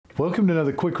Welcome to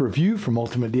another quick review from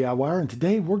Ultimate DIYer, and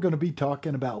today we're going to be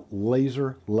talking about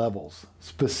laser levels,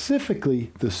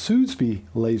 specifically the Susbie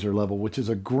laser level, which is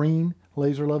a green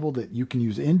laser level that you can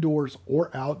use indoors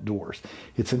or outdoors.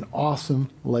 It's an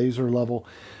awesome laser level,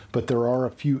 but there are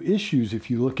a few issues if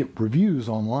you look at reviews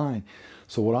online.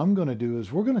 So what I'm going to do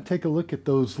is we're going to take a look at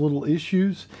those little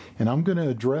issues, and I'm going to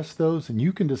address those, and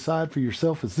you can decide for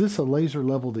yourself, is this a laser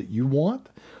level that you want,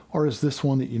 or is this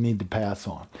one that you need to pass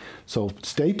on? So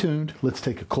stay tuned. Let's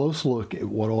take a close look at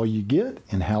what all you get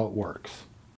and how it works.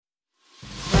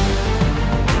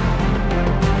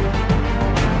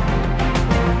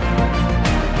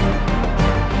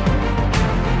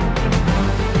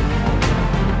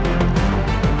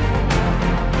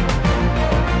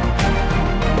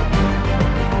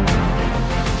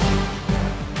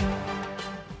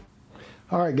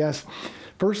 All right, guys.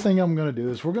 First thing I'm going to do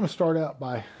is we're going to start out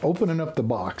by opening up the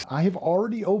box. I have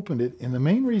already opened it, and the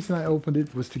main reason I opened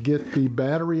it was to get the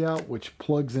battery out, which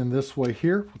plugs in this way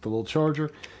here with the little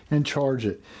charger, and charge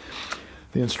it.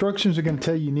 The instructions are going to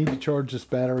tell you need to charge this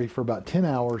battery for about 10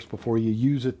 hours before you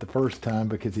use it the first time,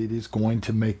 because it is going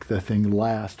to make the thing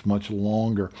last much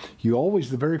longer. You always,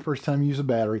 the very first time you use a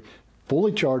battery,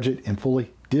 fully charge it and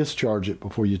fully discharge it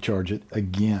before you charge it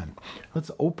again. Let's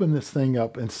open this thing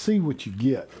up and see what you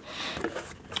get.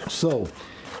 So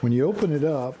when you open it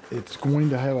up, it's going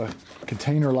to have a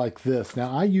container like this.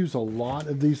 Now I use a lot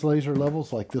of these laser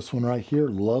levels, like this one right here.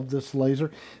 Love this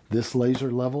laser. This laser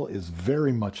level is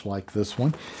very much like this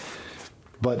one.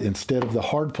 But instead of the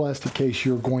hard plastic case,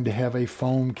 you're going to have a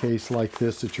foam case like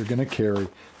this that you're going to carry.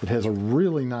 It has a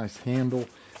really nice handle.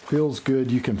 Feels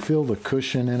good. You can feel the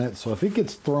cushion in it. So if it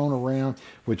gets thrown around,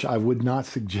 which I would not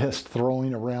suggest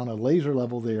throwing around a laser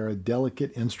level, they are a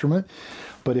delicate instrument.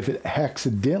 But if it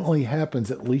accidentally happens,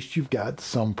 at least you've got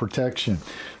some protection.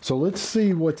 So let's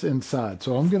see what's inside.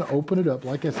 So I'm going to open it up.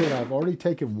 Like I said, I've already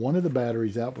taken one of the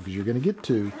batteries out because you're going to get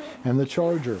two, and the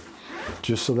charger,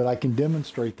 just so that I can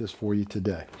demonstrate this for you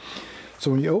today.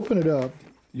 So when you open it up,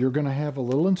 you're going to have a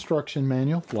little instruction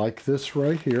manual like this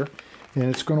right here. And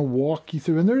it's going to walk you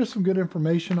through, and there is some good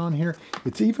information on here.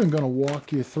 It's even going to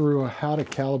walk you through how to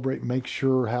calibrate, make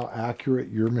sure how accurate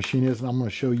your machine is. And I'm going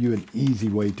to show you an easy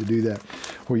way to do that,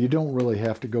 where you don't really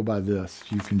have to go by this.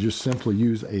 You can just simply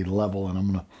use a level,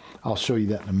 and I'll show you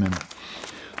that in a minute.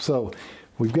 So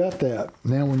we've got that.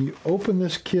 Now when you open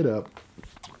this kit up,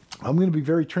 I'm going to be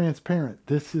very transparent.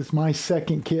 This is my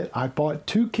second kit. I bought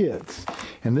two kits,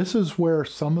 and this is where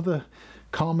some of the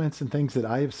comments and things that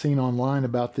I have seen online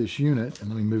about this unit, and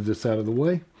let me move this out of the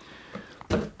way.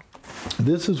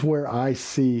 This is where I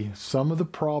see some of the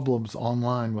problems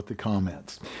online with the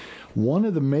comments. One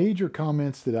of the major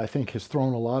comments that I think has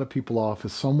thrown a lot of people off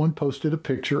is someone posted a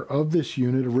picture of this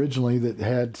unit originally that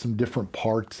had some different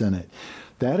parts in it.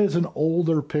 That is an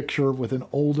older picture with an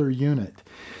older unit.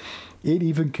 It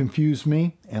even confused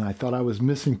me, and I thought I was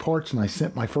missing parts, and I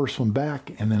sent my first one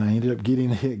back, and then I ended up getting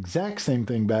the exact same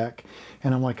thing back,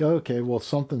 and I'm like, okay, well,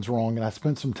 something's wrong, and I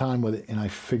spent some time with it, and I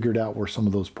figured out where some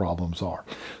of those problems are.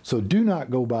 So do not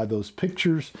go by those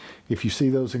pictures if you see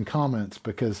those in comments,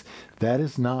 because that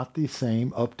is not the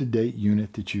same up-to-date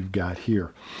unit that you've got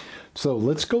here. So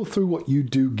let's go through what you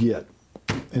do get.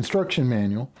 Instruction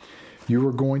manual. You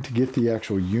are going to get the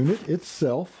actual unit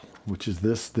itself, which is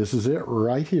this. This is it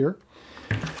right here.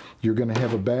 You're going to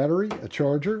have a battery, a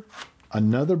charger,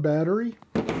 another battery.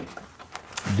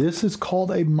 This is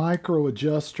called a micro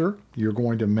adjuster. You're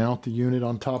going to mount the unit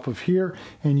on top of here,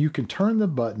 and you can turn the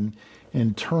button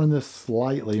and turn this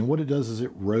slightly, and what it does is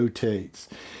it rotates.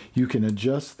 You can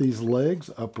adjust these legs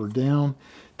up or down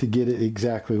to get it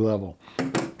exactly level.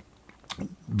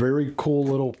 Very cool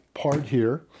little part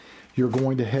here. You're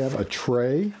going to have a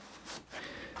tray,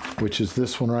 which is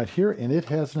this one right here, and it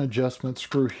has an adjustment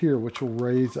screw here which will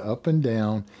raise up and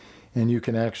down, and you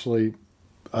can actually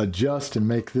adjust and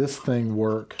make this thing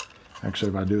work. Actually,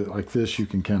 if I do it like this, you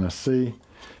can kind of see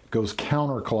it goes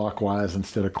counterclockwise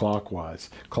instead of clockwise.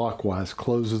 Clockwise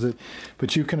closes it,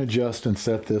 but you can adjust and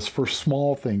set this for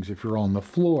small things if you're on the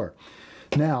floor.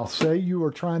 Now, say you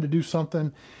are trying to do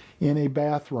something in a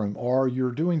bathroom, or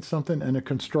you're doing something in a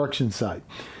construction site.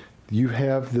 You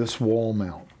have this wall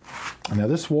mount. Now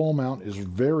this wall mount is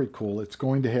very cool. It's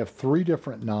going to have three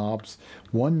different knobs.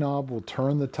 One knob will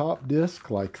turn the top disc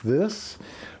like this.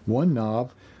 One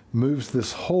knob moves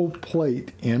this whole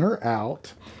plate in or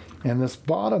out. And this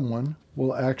bottom one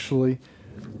will actually,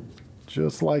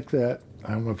 just like that,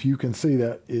 I don't know if you can see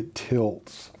that, it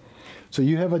tilts. So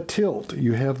you have a tilt.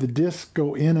 You have the disc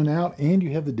go in and out, and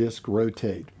you have the disc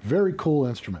rotate. Very cool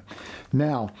instrument.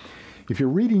 Now, If you're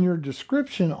reading your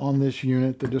description on this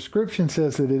unit, the description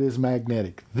says that it is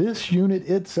magnetic. This unit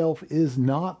itself is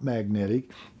not magnetic.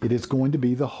 It is going to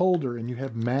be the holder, and you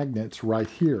have magnets right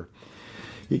here.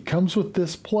 It comes with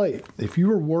this plate. If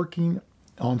you are working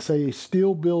on, say, a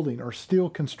steel building or steel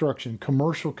construction,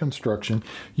 commercial construction,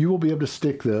 you will be able to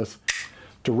stick this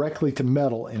directly to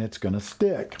metal and it's going to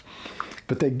stick.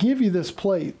 But they give you this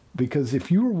plate because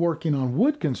if you were working on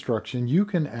wood construction, you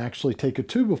can actually take a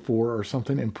 2x4 or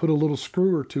something and put a little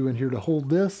screw or two in here to hold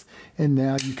this, and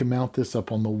now you can mount this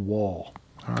up on the wall.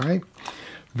 All right,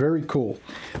 very cool.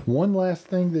 One last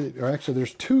thing that, or actually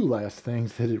there's two last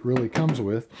things that it really comes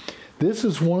with. This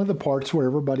is one of the parts where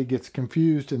everybody gets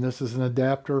confused, and this is an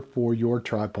adapter for your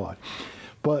tripod.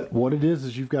 But what it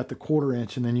is you've got the 1/4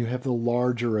 inch and then you have the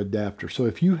larger adapter. So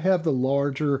if you have the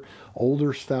larger,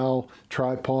 older style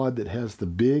tripod that has the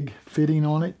big fitting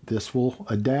on it, this will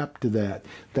adapt to that.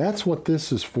 That's what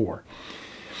this is for.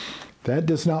 That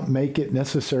does not make it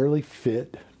necessarily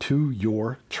fit to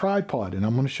your tripod, and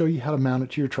I'm going to show you how to mount it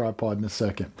to your tripod in a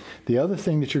second. The other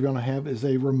thing that you're going to have is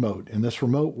a remote, and this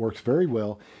remote works very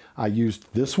well. I used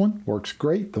this one, works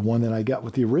great. The one that I got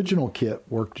with the original kit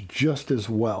worked just as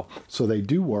well. So they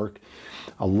do work.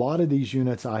 A lot of these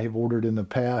units I have ordered in the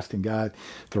past and got,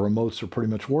 the remotes are pretty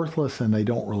much worthless and they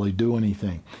don't really do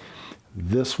anything.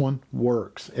 This one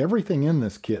works. Everything in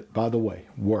this kit, by the way,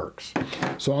 works.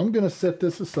 So I'm going to set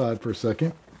this aside for a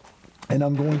second, and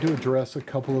I'm going to address a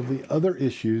couple of the other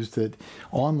issues that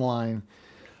online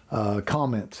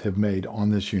comments have made on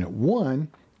this unit. One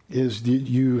is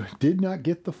you did not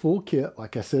get the full kit.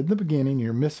 Like I said in the beginning,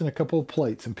 you're missing a couple of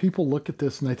plates, and people look at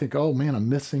this and they think, oh man, I'm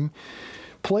missing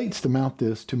plates to mount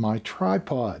this to my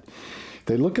tripod.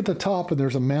 They look at the top and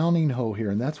there's a mounting hole here,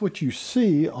 and that's what you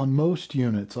see on most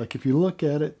units. Like if you look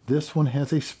at it, this one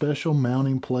has a special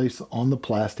mounting place on the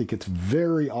plastic. It's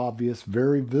very obvious,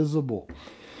 very visible.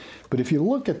 But if you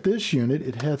look at this unit,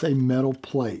 it has a metal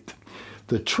plate.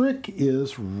 The trick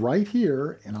is right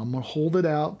here, and I'm going to hold it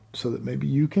out so that maybe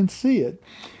you can see it,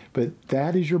 but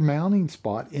that is your mounting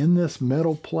spot in this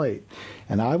metal plate.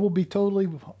 And I will be totally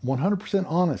 100%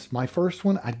 honest. My first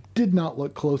one, I did not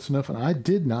look close enough, and I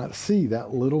did not see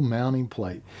that little mounting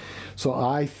plate. So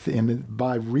and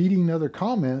by reading other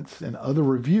comments and other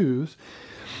reviews,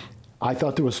 I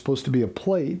thought there was supposed to be a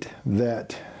plate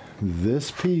that this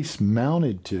piece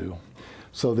mounted to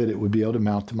so that it would be able to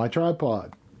mount to my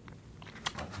tripod.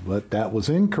 But that was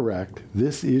incorrect.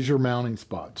 This is your mounting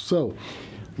spot. So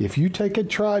if you take a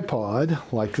tripod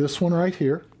like this one right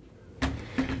here,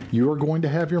 you are going to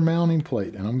have your mounting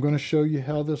plate, and I'm going to show you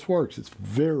how this works. It's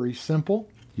very simple.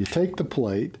 You take the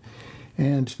plate,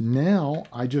 and now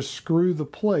I just screw the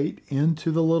plate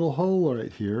into the little hole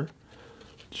right here,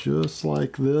 just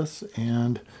like this,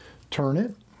 and turn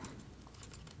it.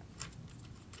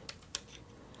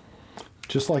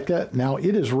 Just like that. Now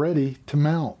it is ready to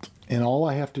mount. And all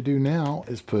I have to do now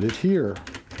is put it here.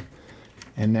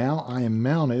 And now I am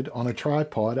mounted on a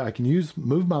tripod. I can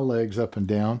move my legs up and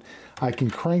down. I can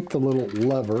crank the little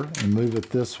lever and move it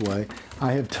this way.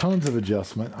 I have tons of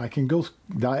adjustment. I can go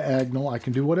diagonal. I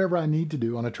can do whatever I need to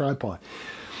do on a tripod.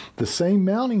 The same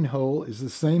mounting hole is the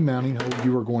same mounting hole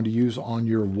you are going to use on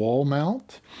your wall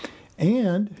mount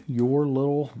and your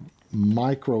little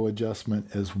micro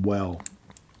adjustment as well.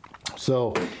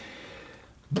 So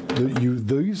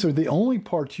these are the only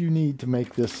parts you need to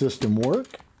make this system work.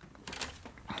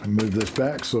 I move this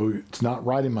back so it's not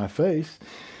right in my face.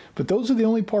 But those are the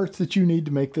only parts that you need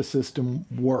to make the system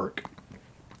work.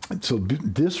 So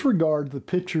disregard the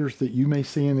pictures that you may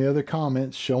see in the other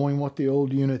comments showing what the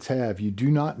old units have. You do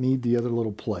not need the other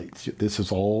little plates. This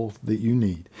is all that you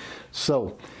need.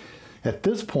 So at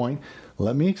this point,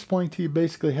 let me explain to you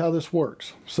basically how this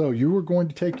works. So you are going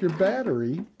to take your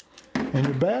battery, and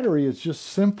your battery is just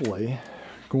simply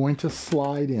going to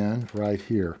slide in right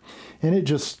here. And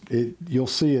you'll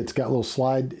see it's got little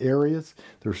slide areas.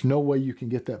 There's no way you can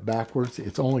get that backwards.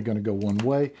 It's only going to go one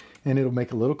way, and it'll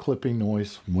make a little clipping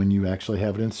noise when you actually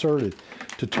have it inserted.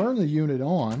 To turn the unit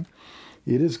on,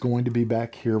 it is going to be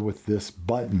back here with this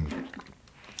button.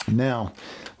 Now,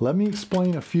 let me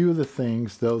explain a few of the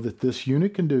things, though, that this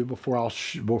unit can do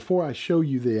before I show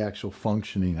you the actual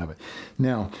functioning of it.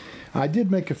 Now, I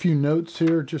did make a few notes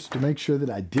here just to make sure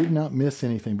that I did not miss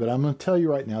anything, but I'm going to tell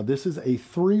you right now, this is a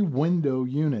 3-window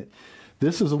unit.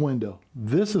 This is a window.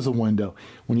 This is a window.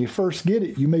 When you first get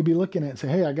it, you may be looking at it and say,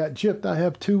 hey, I got gypped. I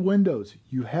have 2 windows.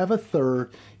 You have a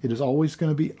third. It is always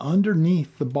going to be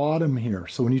underneath the bottom here.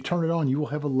 So when you turn it on, you will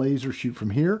have a laser shoot from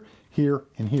here, here,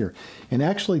 and here. And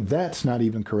actually, that's not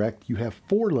even correct. You have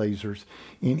 4 lasers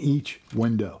in each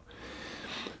window.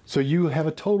 So you have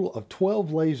a total of 12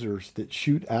 lasers that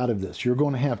shoot out of this. You're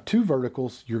going to have 2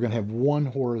 verticals. You're going to have 1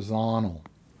 horizontal.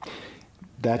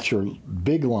 That's your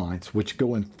big lines, which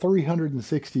go in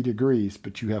 360 degrees,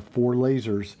 but you have 4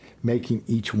 lasers making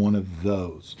each one of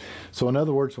those. So in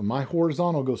other words, when my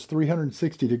horizontal goes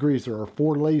 360 degrees, there are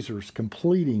 4 lasers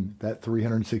completing that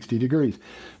 360 degrees.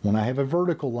 When I have a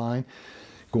vertical line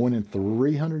going in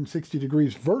 360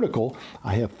 degrees vertical,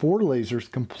 I have 4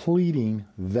 lasers completing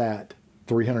that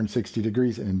 360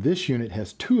 degrees, and this unit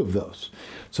has 2 of those.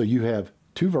 So you have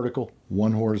 2 vertical,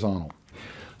 1 horizontal.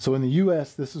 So in the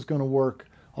US, this is going to work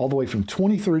all the way from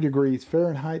 23 degrees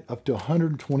Fahrenheit up to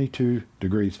 122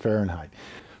 degrees Fahrenheit.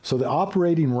 So the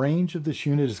operating range of this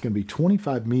unit is going to be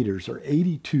 25 meters or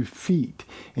 82 feet,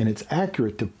 and it's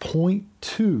accurate to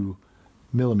 0.2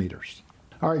 millimeters.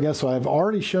 All right, guys, so I've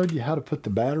already showed you how to put the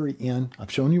battery in.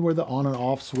 I've shown you where the on and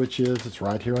off switch is. It's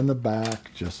right here on the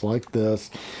back, just like this.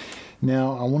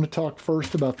 Now, I want to talk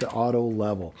first about the auto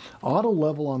level. Auto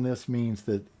level on this means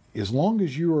that as long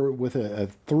as you are with a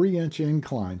 3-inch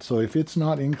incline, so if it's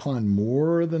not inclined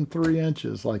more than 3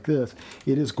 inches like this,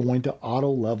 it is going to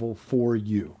auto level for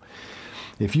you.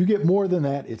 If you get more than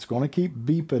that, it's going to keep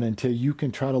beeping until you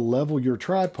can try to level your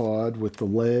tripod with the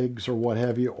legs or what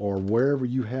have you, or wherever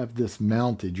you have this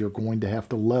mounted. You're going to have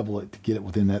to level it to get it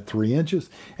within that 3 inches,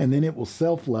 and then it will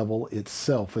self-level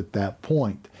itself at that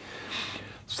point.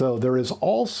 So there is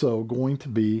also going to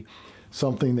be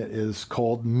something that is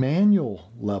called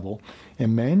manual level.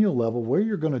 And manual level, where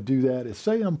you're going to do that is,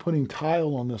 say I'm putting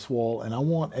tile on this wall and I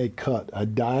want a cut, a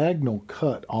diagonal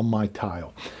cut on my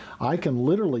tile. I can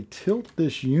literally tilt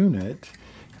this unit.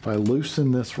 If I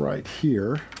loosen this right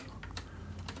here,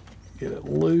 get it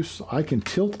loose, I can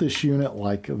tilt this unit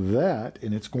like that,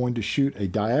 and it's going to shoot a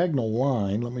diagonal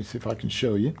line. Let me see if I can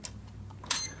show you.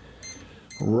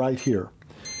 Right here.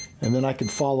 And then I can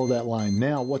follow that line.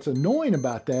 Now, what's annoying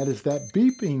about that is that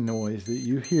beeping noise that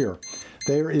you hear.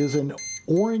 There is an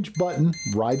orange button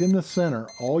right in the center.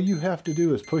 All you have to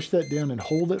do is push that down and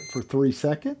hold it for 3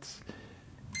 seconds,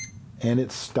 and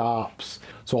it stops.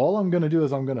 So all I'm going to do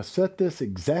is I'm going to set this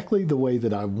exactly the way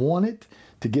that I want it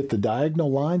to get the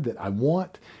diagonal line that I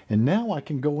want. And now I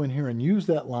can go in here and use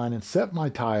that line and set my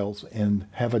tiles and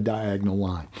have a diagonal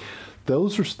line.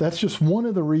 That's just one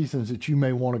of the reasons that you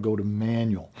may want to go to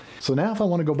manual. So now if I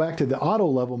want to go back to the auto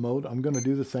level mode, I'm going to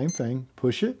do the same thing.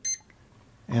 Push it,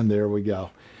 and there we go.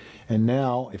 And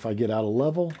now if I get out of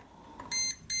level,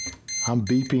 I'm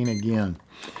beeping again.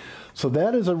 So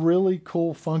that is a really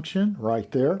cool function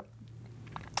right there.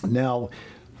 Now,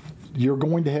 you're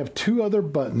going to have 2 other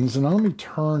buttons, and let me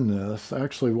turn this.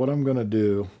 Actually, what I'm going to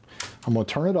do, I'm going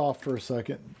to turn it off for a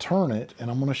second, turn it,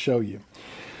 and I'm going to show you.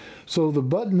 So the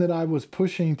button that I was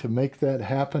pushing to make that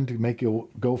happen, to make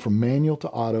it go from manual to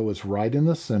auto, is right in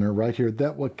the center, right here.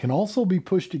 That one can also be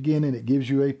pushed again, and it gives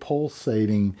you a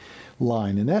pulsating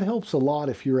line. And that helps a lot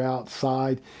if you're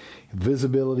outside,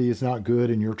 visibility is not good,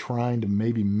 and you're trying to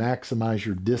maybe maximize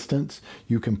your distance.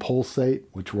 You can pulsate,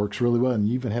 which works really well. And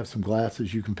you even have some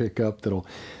glasses you can pick up that'll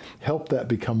help that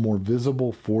become more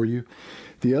visible for you.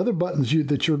 The other buttons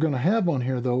that you're going to have on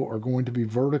here, though, are going to be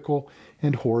vertical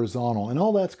and horizontal. And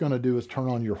all that's going to do is turn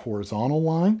on your horizontal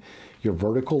line, your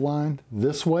vertical line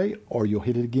this way, or you'll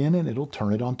hit it again and it'll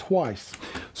turn it on twice.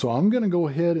 So I'm going to go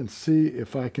ahead and see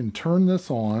if I can turn this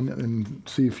on and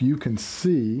see if you can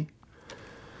see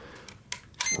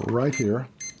right here.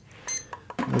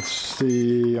 Let's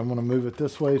see, I'm going to move it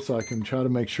this way so I can try to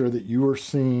make sure that you are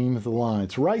seeing the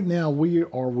lines. Right now,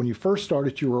 when you first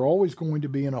started, you were always going to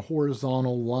be in a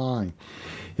horizontal line.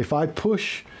 If I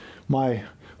push my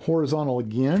horizontal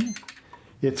again,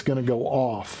 it's going to go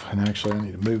off. And actually, I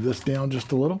need to move this down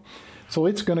just a little. So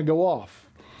it's going to go off.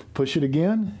 Push it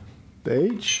again,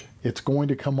 the H, it's going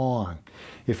to come on.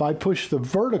 If I push the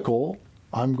vertical,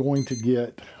 I'm going to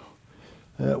get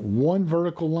one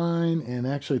vertical line, and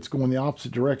actually it's going the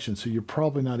opposite direction, so you're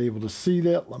probably not able to see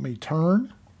that. Let me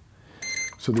turn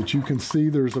so that you can see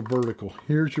there's a vertical.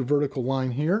 Here's your vertical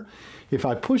line here. If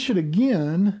I push it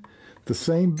again, the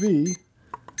same V,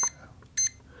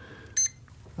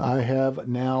 I have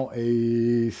now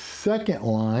a second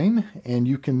line, and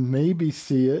you can maybe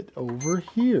see it over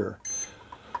here.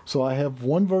 So I have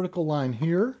one vertical line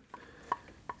here,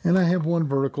 and I have one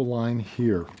vertical line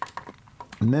here.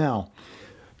 Now,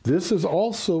 this is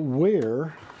also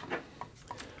where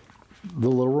the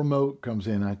little remote comes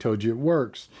in. I told you it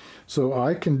works. So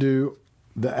I can do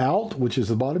the out, which is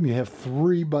the bottom. You have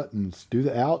 3 buttons. Do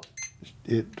the out,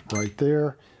 it right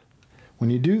there. When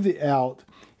you do the out,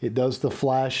 it does the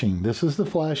flashing. This is the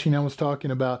flashing I was talking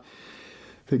about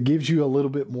that gives you a little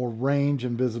bit more range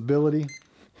and visibility.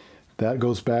 That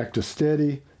goes back to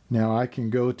steady. Now I can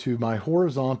go to my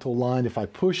horizontal line. If I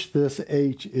push this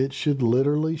H, it should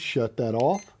literally shut that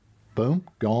off. Boom,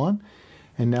 gone.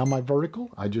 And now my vertical,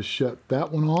 I just shut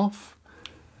that one off.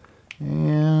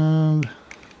 And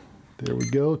there we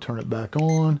go, turn it back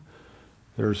on.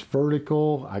 There's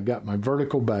vertical. I got my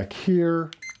vertical back here.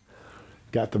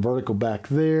 Got the vertical back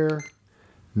there.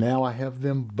 Now I have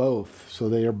them both, so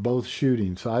they are both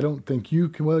shooting. So I don't think you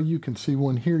can, well, you can see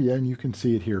one here, yeah, and you can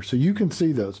see it here. So you can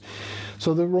see those.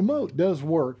 So the remote does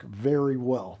work very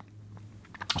well.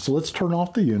 So let's turn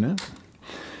off the unit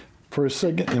for a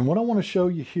second. And what I want to show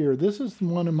you here, this is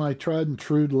one of my tried and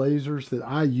true lasers that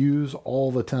I use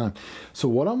all the time. So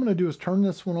what I'm going to do is turn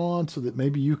this one on so that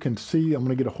maybe you can see. I'm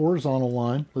going to get a horizontal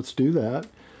line. Let's do that.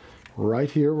 Right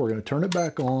here, we're going to turn it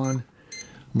back on.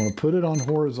 I'm going to put it on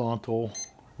horizontal.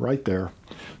 Right there.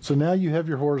 So now you have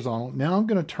your horizontal. Now I'm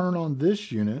going to turn on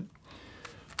this unit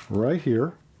right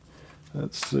here.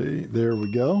 Let's see. There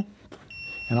we go.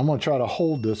 And I'm going to try to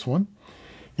hold this one.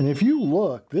 And if you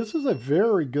look, this is a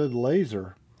very good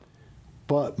laser,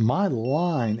 but my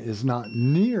line is not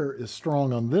near as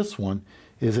strong on this one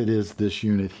as it is this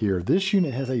unit here. This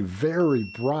unit has a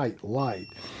very bright light.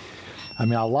 I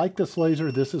mean, I like this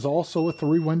laser. This is also a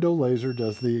 3-window laser.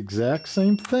 Does the exact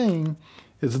same thing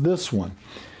as this one.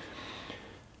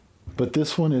 But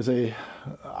this one is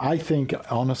I think,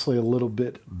 honestly, a little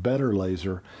bit better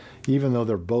laser, even though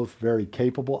they're both very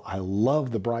capable. I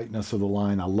love the brightness of the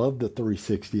line. I love the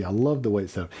 360. I love the way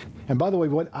it's set up. And by the way,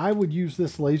 what I would use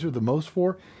this laser the most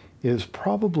for is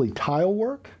probably tile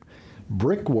work,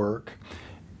 brickwork,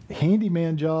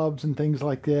 handyman jobs and things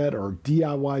like that, or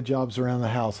DIY jobs around the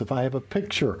house. If I have a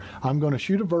picture, I'm going to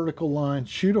shoot a vertical line,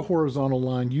 shoot a horizontal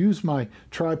line, use my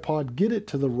tripod, get it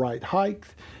to the right height,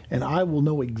 and I will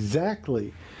know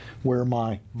exactly where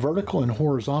my vertical and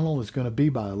horizontal is going to be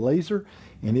by a laser,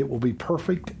 and it will be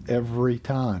perfect every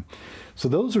time. So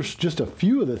those are just a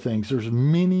few of the things. There's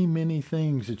many, many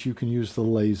things that you can use the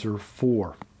laser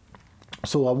for.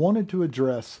 So I wanted to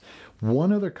address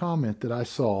one other comment that I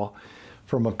saw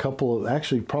from a couple of,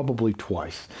 actually probably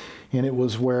twice. And it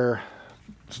was where,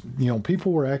 you know,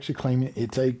 people were actually claiming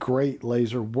it's a great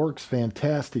laser, works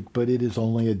fantastic, but it is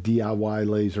only a DIY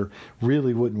laser,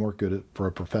 really wouldn't work good for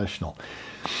a professional.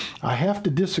 I have to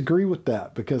disagree with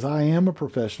that because I am a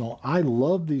professional. I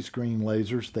love these green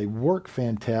lasers. They work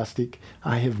fantastic.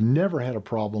 I have never had a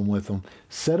problem with them.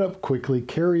 Set up quickly,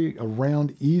 carry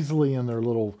around easily in their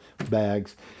little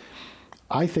bags.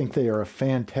 I think they are a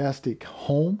fantastic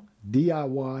home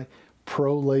DIY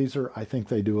pro laser. I think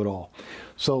they do it all.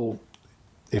 So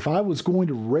if I was going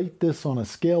to rate this on a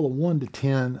scale of 1 to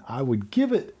 10, I would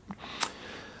give it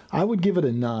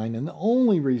a 9. And the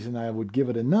only reason I would give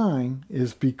it a 9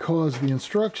 is because the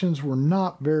instructions were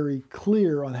not very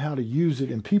clear on how to use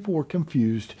it, and people were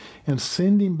confused and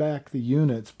sending back the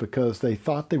units because they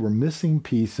thought they were missing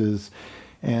pieces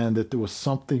and that there was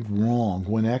something wrong,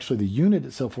 when actually the unit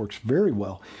itself works very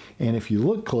well. And if you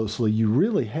look closely, you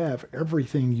really have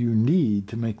everything you need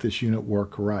to make this unit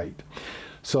work right.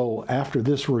 So after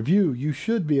this review, you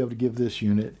should be able to give this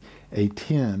unit a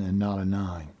 10 and not a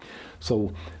 9.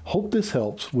 So hope this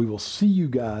helps. We will see you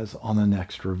guys on the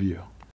next review.